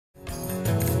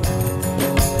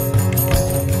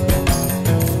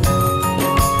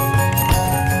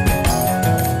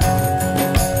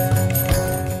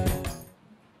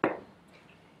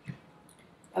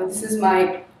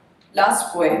my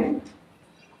last poem,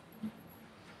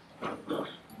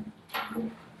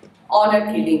 Honor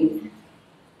Killing.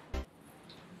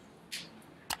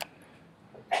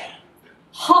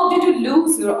 How did you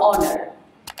lose your honor?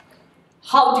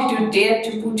 How did you dare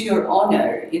to put your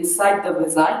honor inside the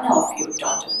vagina of your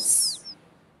daughters?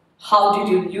 How did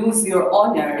you lose your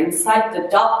honor inside the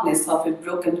darkness of a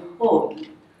broken hole,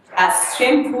 as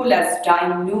shameful as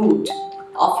dying nude,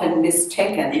 often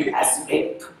mistaken as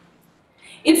rape?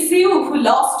 It's you who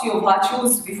lost your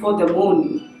virtues before the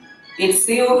moon. It's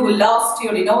you who lost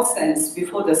your innocence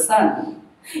before the sun.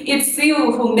 It's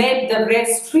you who made the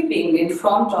race stripping in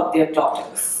front of their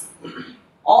daughters.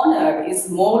 Honor is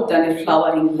more than a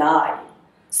flowering lie,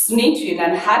 snitching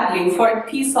and haggling for a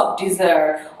piece of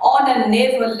desire. Honor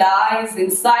never lies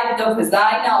inside the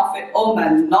vagina of a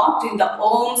woman, not in the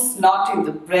arms, not in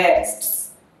the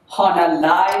breasts. Honor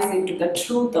lies into the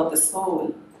truth of the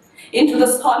soul, into the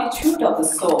solitude of the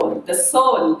soul. The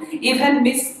soul, even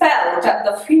misspelled at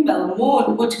the female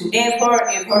moon, would never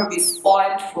ever be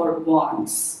spoiled for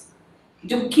once.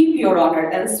 Do keep your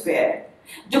honor elsewhere.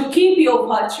 Do keep your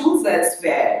virtues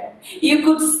elsewhere. You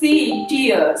could see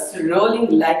tears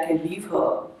rolling like a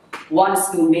river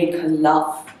once you make her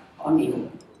love on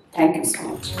you. Thank you so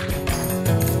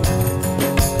much.